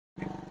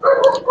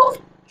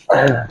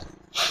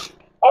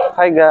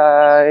Hi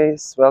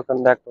guys!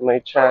 Welcome back to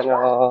my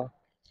channel.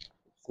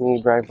 It's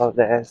me,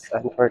 Valdez,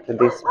 and for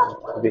today's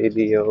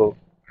video,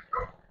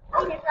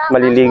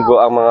 maliligo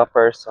ang mga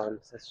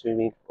person sa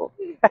swimming pool.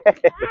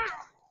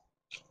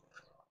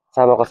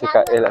 Sama ko si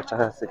Kael at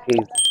saka si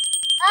Casey.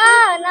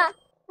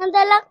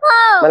 Nandala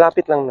ko!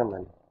 Malapit lang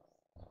naman.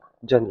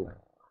 Diyan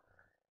lang.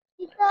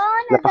 Dito,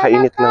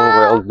 Napakainit ng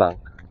World Bank.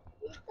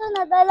 Dito,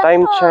 nadala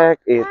Time ko. check,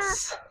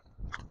 it's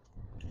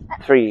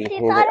 3.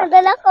 Dito,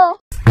 nadala ko.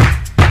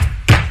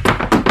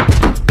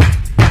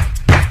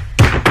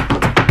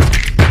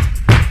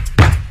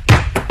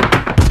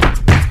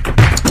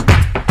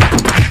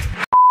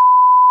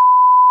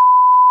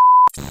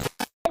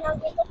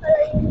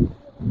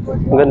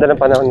 Ang ganda ng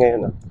panahon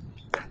ngayon.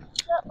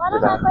 Parang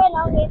diba? Ako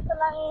yun, dito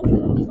lang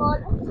yung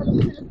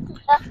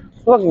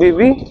Wag,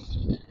 baby.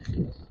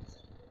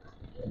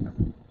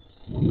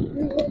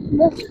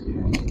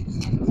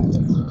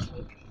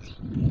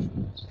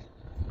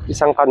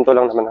 Isang kanto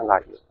lang naman ang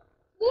layo.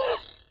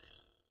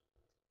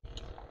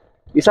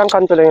 Isang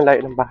kanto lang yung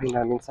layo ng bahay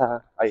namin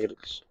sa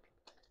Irish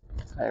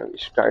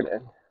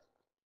Garden.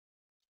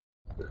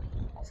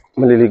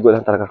 Maliligo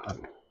lang talaga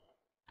kami.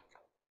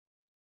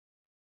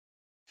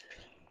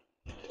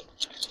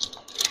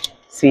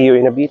 See you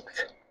in a bit.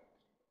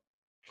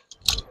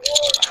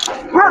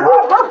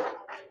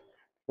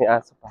 May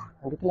aso pa.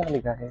 Nandito na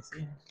kami guys.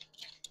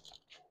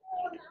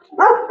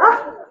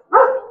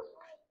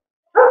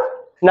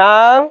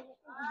 Nang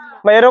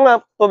mayroong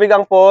tubig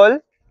ang pool,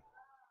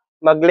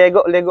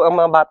 maglego-lego ang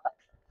mga bata.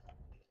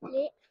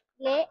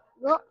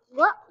 Go.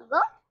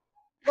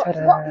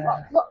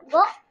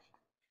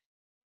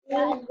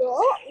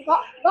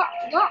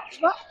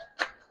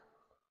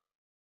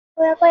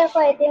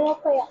 Kuya, di mo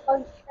kuya.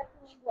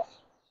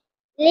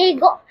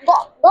 Ligo, go.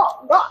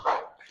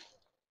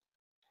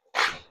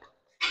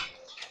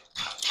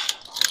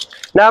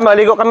 Na,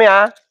 maligo kami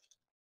ha.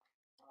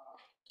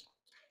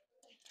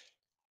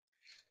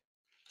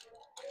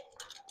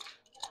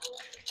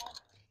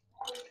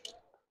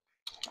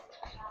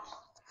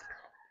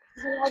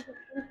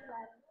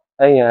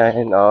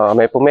 Ayan, oh,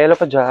 may pumelo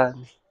pa dyan.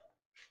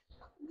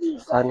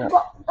 Sana.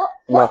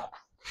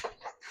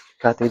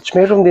 Cottage.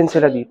 May room din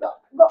sila dito.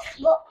 Go.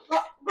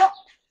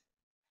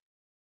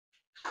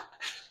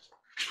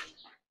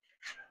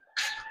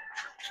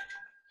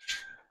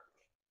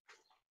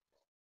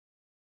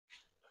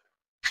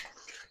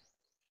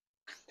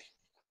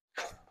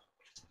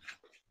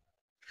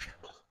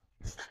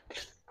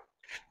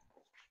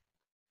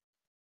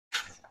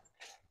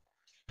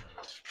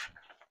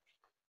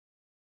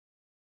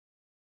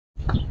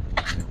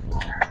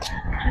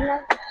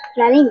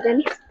 Lalim dyan.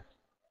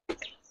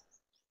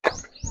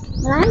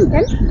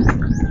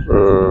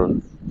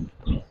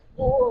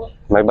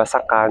 May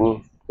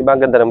basakan. Diba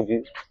ang ganda ng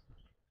view?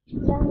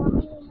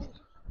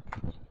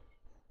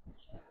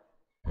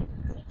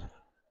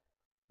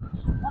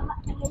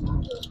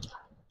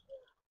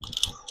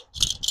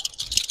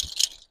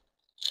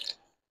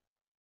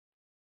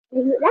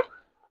 Ligo na?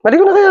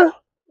 Maligo na kaya?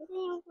 Kasi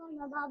yung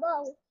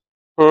mababaw.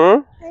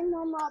 Kasi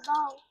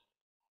mababaw.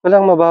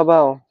 Walang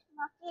mababaw.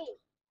 Bakit?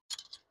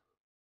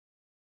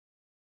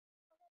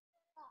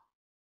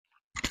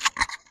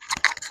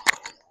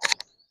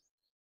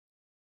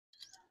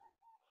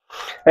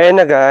 Ayan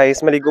na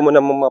guys, maligo mo na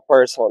mga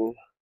person.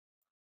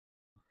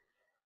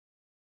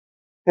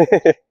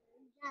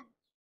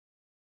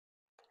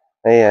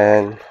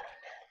 Ayan.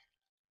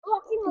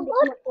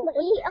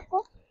 Maihi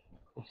ako.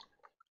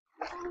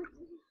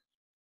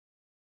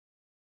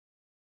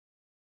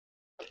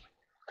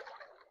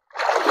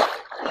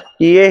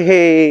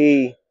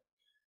 Yehey!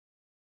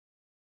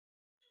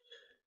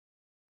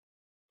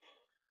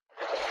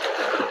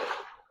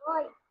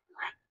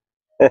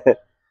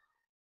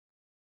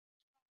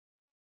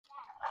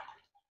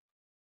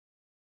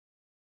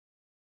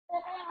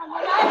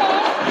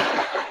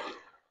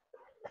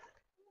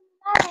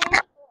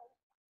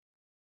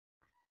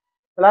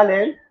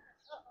 Malalim?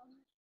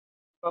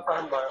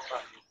 Papahambar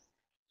pa.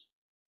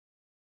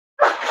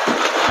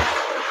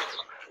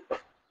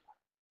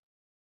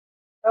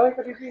 Tawag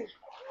ka, bibi.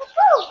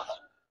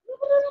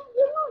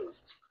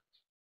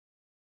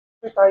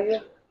 Ay, tayo.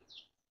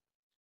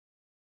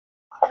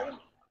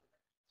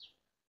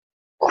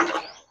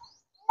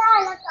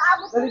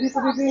 Dali dito,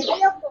 bibi.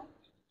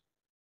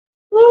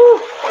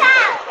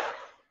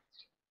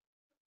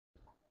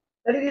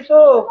 Dali dito.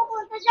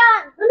 Pupunta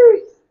dyan. Dali.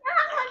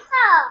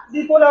 Nakakunta.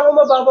 Dito lang ako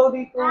mababaw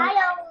dito.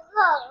 Ayaw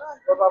ko.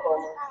 Mababaw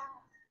mo.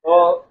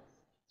 O,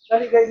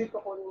 dali kayo dito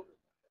ko.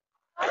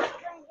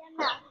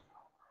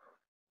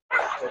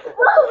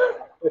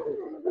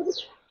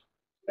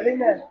 Dali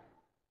na.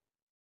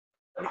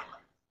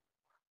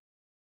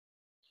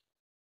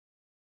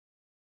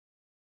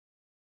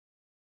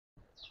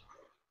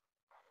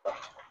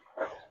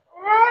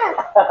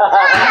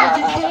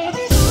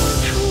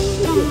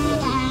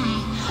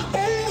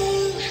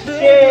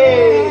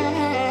 Yay!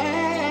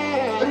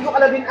 Balik ko ka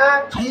na din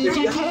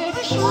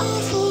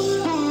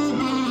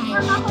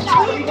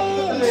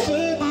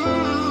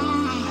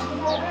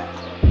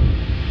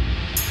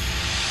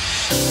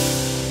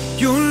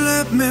You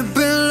let me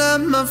build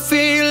up my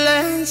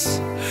feelings.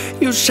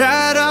 You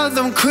shatter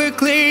them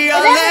quickly,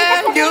 I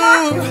let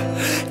you.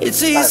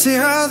 It's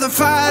easier than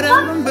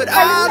fighting, but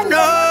I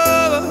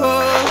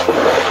know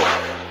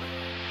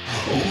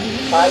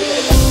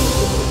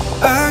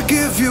I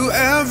give you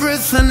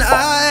everything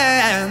I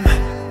am.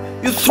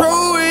 You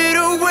throw it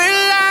away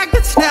like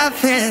it's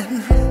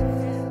nothing.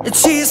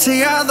 It's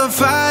easier than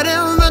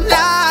fighting, but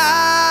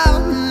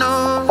I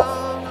know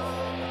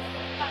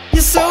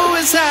you're so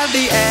inside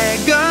the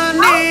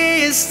agony.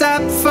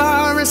 Stop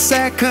for a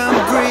second,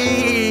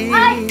 breathe.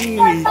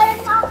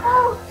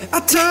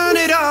 I'd turn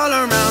it all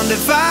around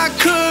if I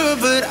could,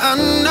 but I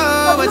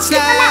know it's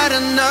not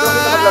enough.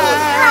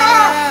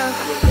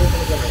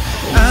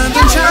 I've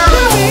been trying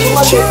to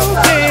reach you,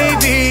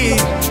 baby.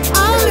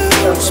 I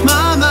lose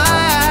my mind.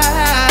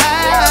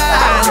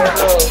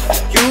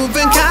 You've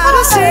been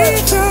kinda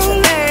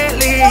see-through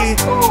lately,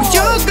 but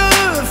you're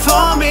good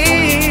for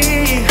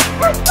me.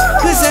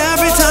 Cause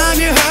every time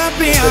you hurt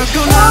me, I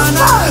go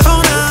na-na,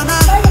 oh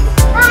na-na.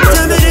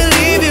 Tell me to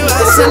leave you,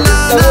 I say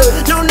na-na,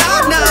 no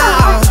not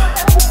now.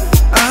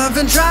 I've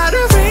been trying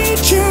to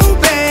reach you,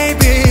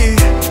 baby,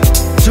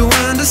 to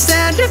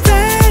understand you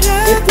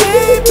better,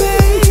 baby,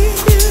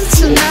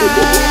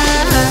 tonight.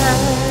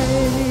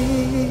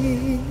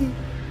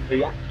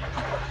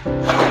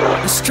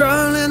 I'm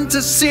struggling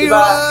to see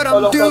what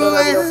I'm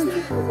doing.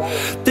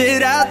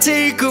 Did I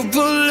take a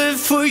bullet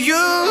for you?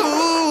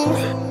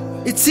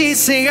 It's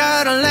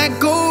easier to let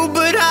go,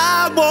 but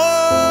I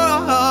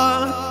won't.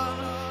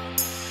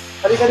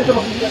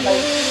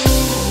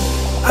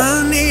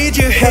 I need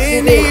you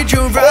here, need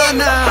you right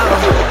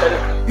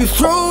now. You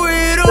throw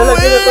it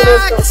away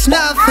like it's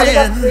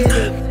nothing.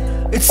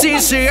 It's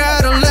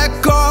easier to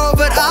let go,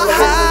 but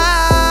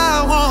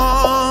I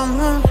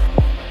won't.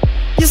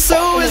 You're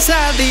so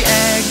inside the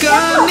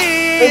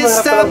agony.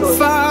 Stop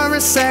for a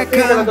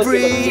second,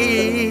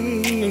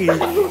 breathe.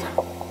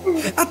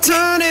 I'd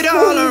turn it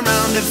all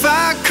around if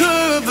I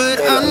could, but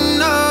I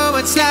know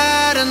it's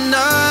not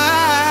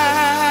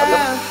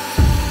enough.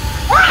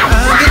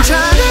 I've been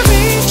trying to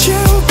reach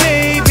you,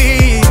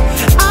 baby.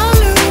 I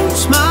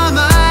lose my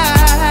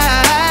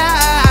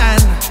mind.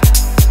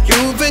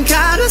 You've been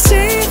kinda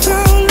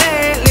see-through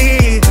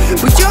lately,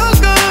 but you're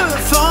good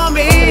for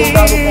me.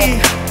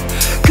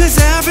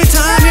 Cause every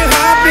time you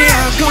hurt me,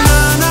 I go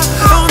na-na,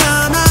 oh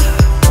na-na.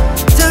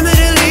 Tell me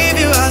to leave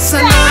you, I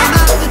say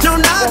na-na, no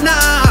not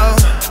now.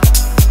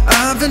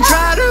 I've been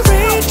trying to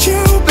reach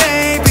you,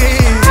 baby,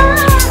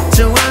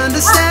 to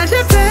understand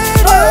you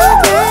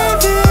better,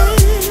 baby,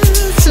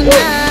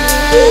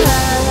 tonight.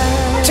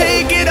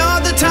 Take it all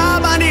the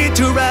time, I need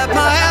to wrap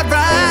my head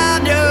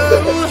around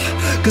you.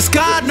 Cause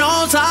God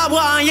knows I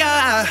want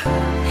ya.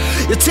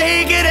 You're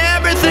taking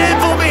everything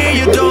for me,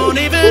 you don't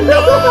even know.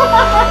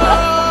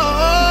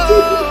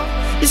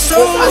 You're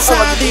so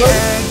inside the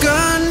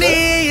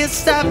agony. You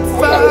stop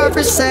for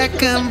a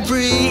second,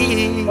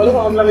 breathe. I'll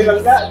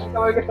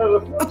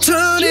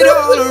turn it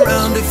all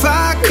around if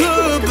I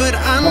could, but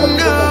I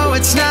know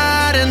it's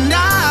not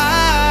enough.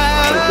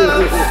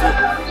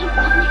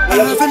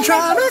 I've been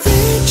trying to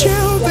reach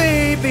you,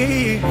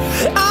 baby.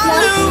 I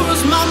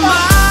lose my mind.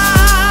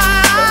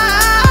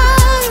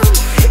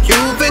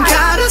 You've been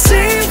kinda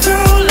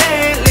see-through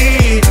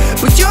lately,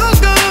 but you're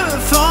good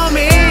for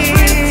me.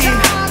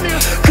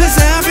 Cause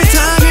every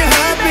time you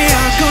hurt me, I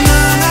go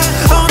na-na,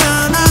 oh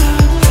na-na.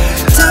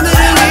 Tell me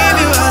to leave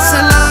you, I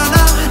say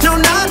na-na, no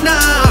not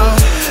now.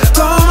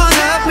 Go on,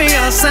 help me,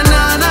 I say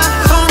na-na,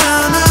 oh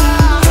na-na.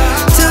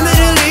 Tell me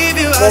to leave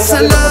you, I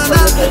say na-na,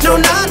 no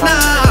not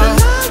now.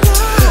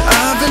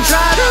 I've been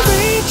trying to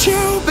reach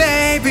you,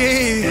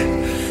 baby,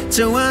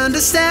 to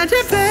understand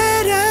you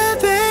better,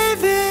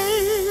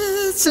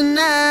 baby,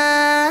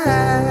 tonight.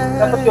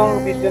 Dapat yung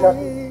video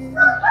natin.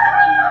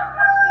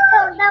 Ito,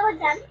 dapat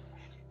dyan.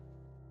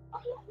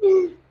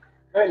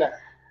 Ayun na.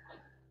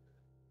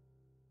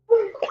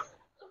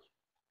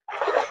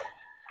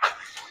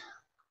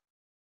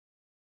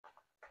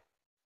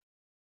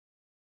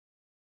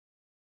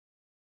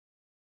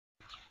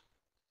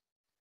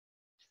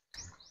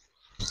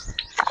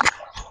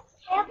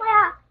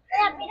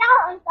 Kaya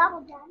pinaka-unta ko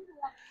dyan.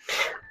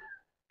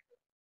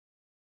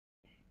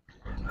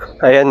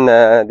 Ayan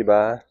na, di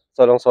ba?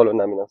 Solong-solo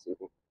namin ang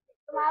swimming.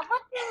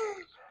 Tumabot.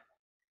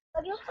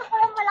 Pag-iusap ko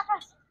lang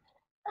malakas.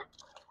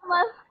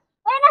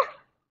 Ayun na.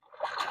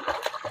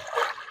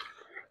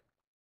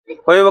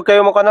 Hoy, huwag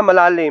kayo mukha na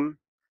malalim.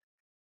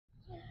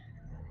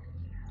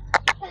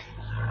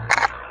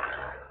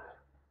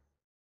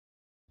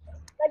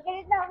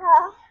 Pag-ilit lang ha.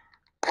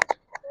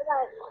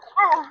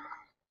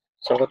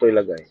 Saan ko ito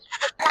ilagay?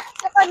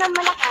 Laksa ko ng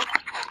malakas.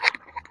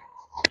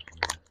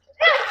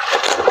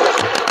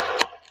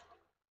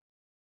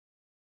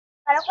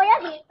 Parang kuya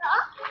dito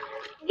ah.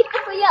 Dito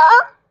kuya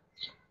ah.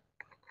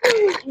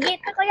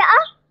 Dito kuya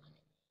ah.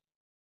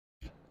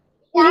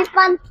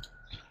 Ilipan.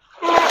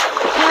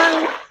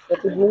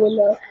 Natubungan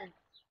na ako.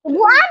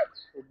 Tubuan?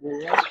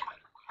 Tubungan.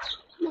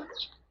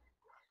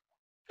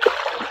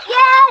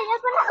 Yeah! Yan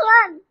ko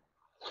naman.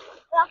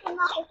 Wala ko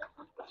na ako.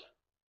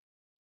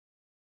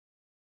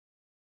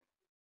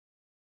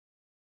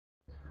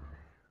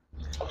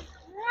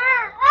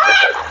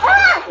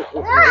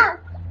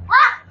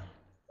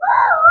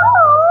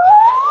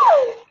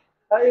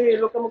 Ay,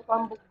 look ka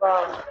magpambog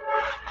ba?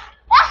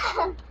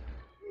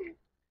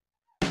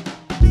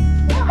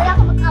 Wala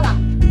ko mag-awak.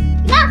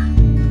 Ina!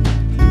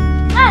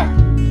 Ay!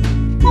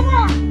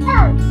 Tara!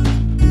 Tara!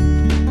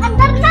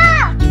 Andar na!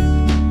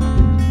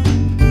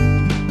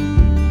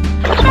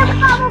 Ina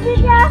pa mo,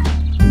 Bida!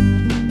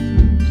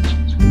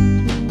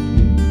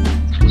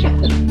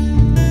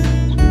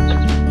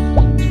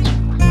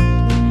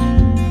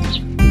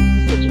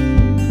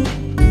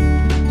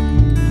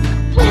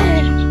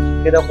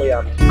 Kaya ko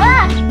yan.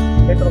 Ah!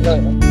 Ito ka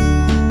na.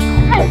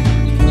 Ay!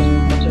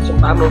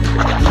 Susunta mo.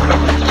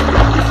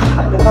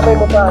 Yung kamay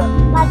mo pa.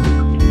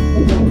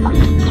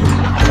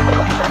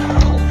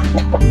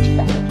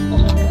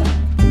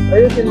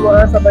 Ayusin mo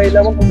ha, sabay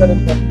lang kung ganun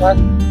pa.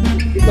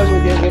 Ikaw mo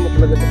din mo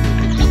talaga sa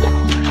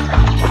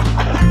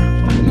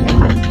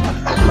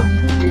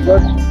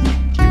Igod.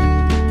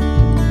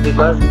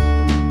 Igod.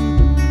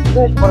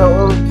 Guys,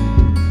 parang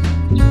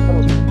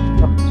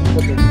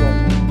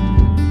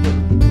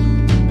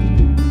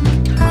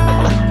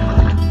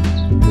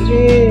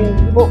sige,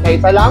 mo,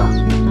 kaisa lang?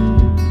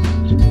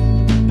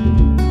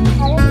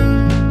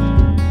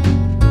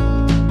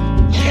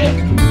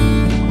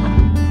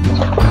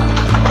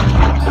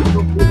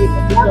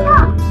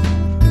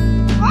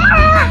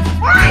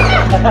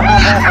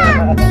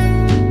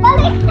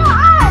 Balik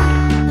doon!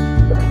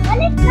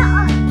 Balik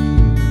doon!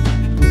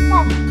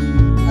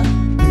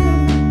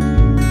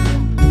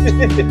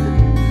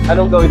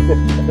 Anong gawin mo?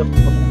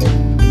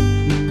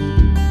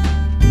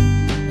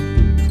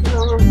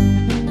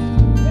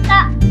 Ika!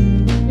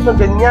 Hindi ba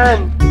ganyan?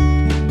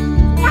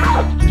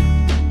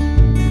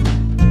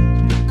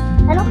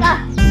 Ano ka?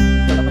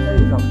 Wala ka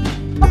tayo lang.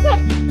 Bakit?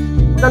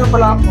 Magkano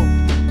pala ako?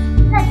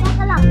 Saan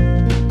ka lang?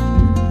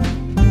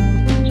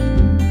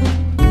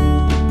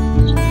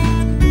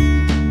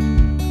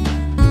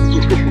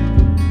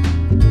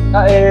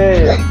 Ah,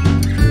 eh.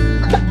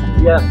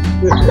 Yeah.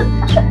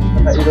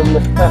 Nakainom na.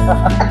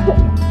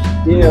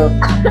 Iyo.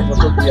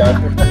 Masok yan.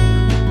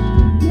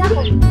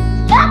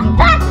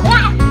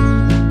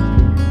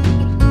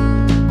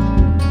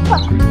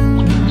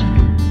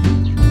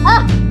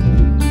 Ah!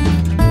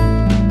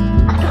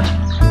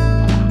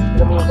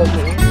 Alam mo yung pag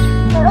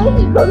Ay,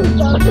 gawin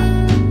ko.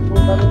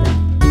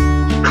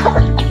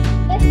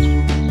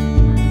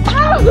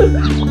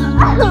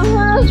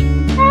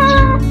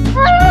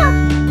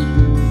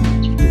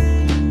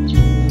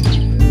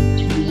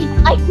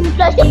 Ay,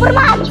 kumpla si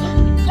Superman!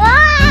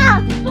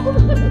 Ah!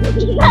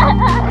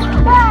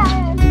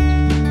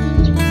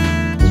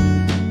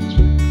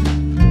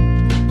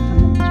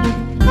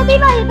 Sabi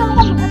ba, ito mo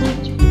kami kasi.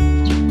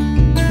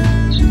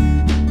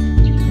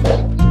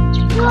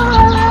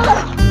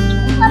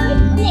 Kami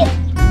ulit.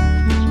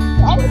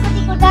 Ano sa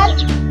tikudan?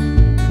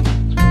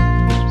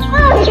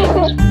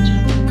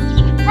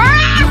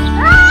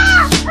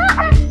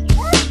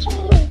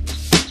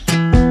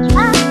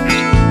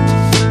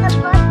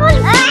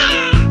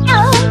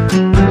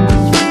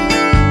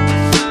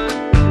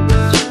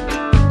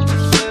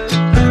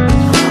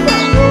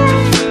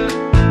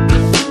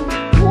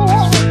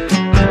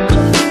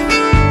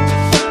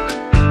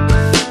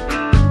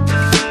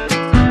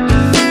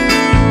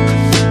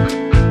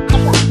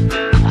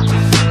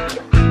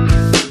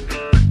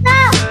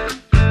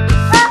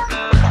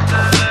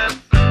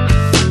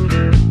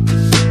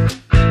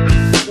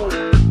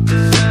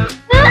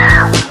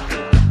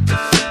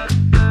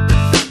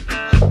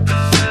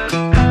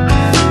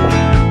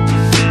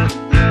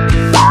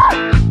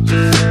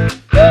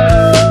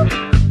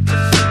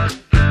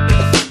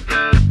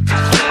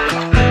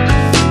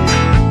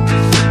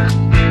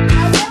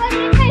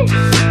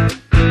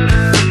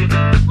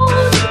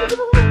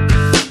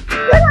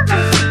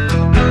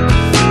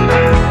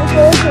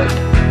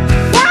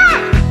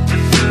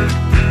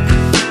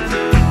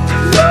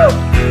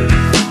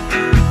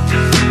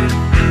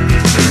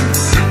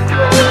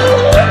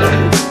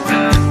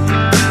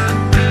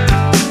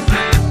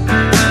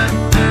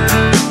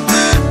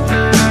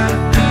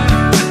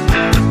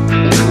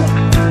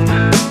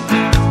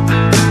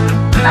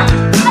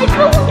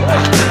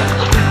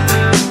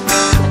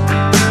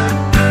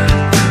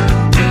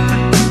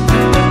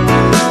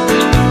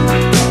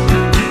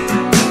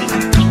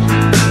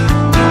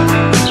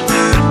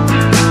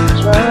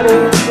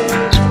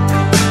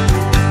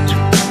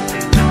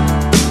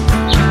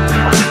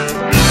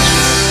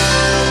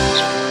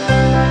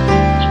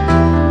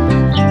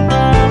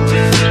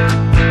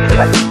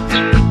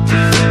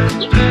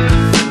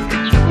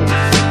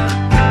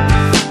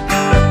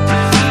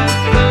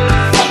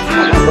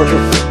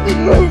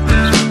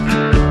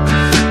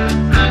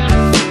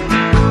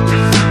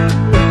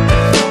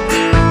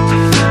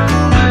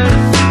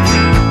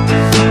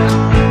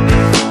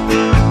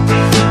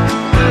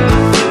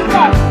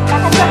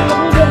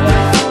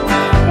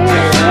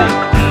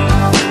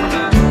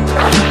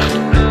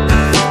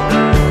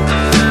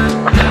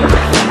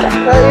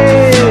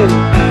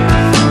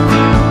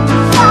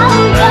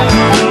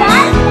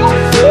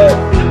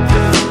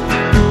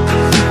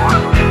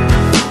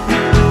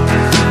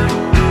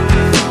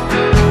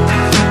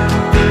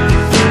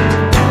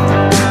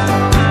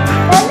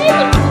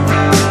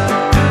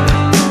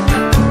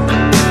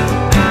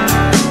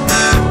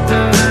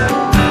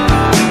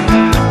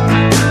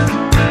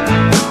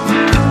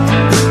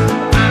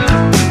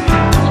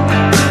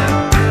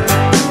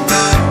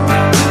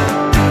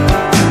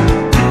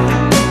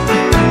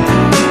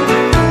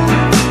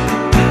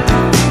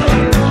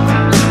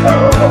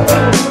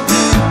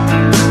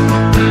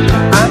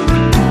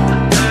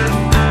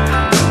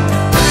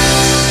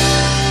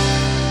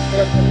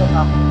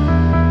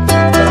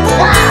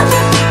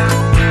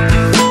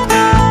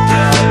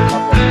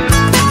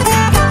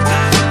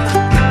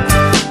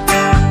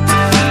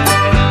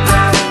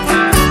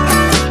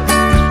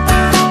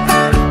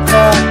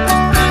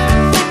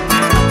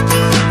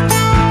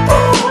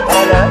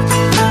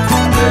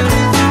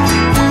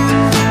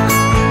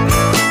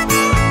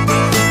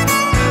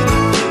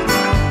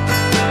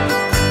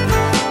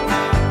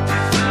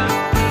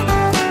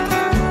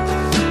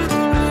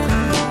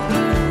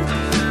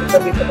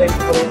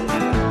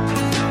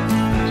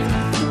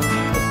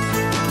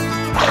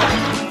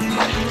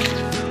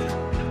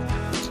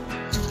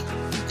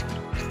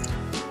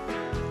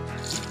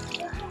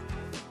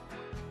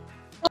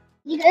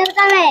 Dito na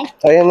kami.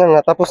 Ayan na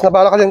nga. Tapos na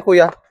bala ka din,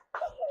 kuya.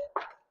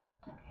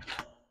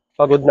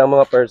 Pagod na ang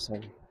mga person.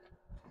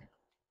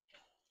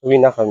 Uwi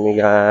na kami,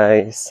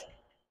 guys.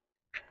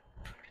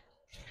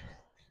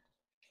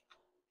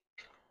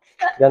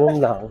 Ganun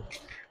lang.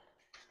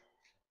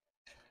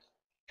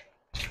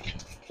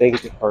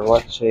 Thank you for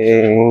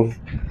watching.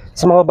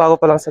 Sa mga bago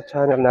pa lang sa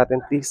channel natin,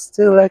 please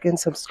still like and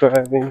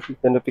subscribe and hit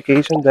the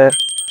notification bell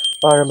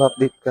para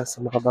ma-update ka sa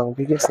mga bagong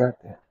videos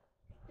natin.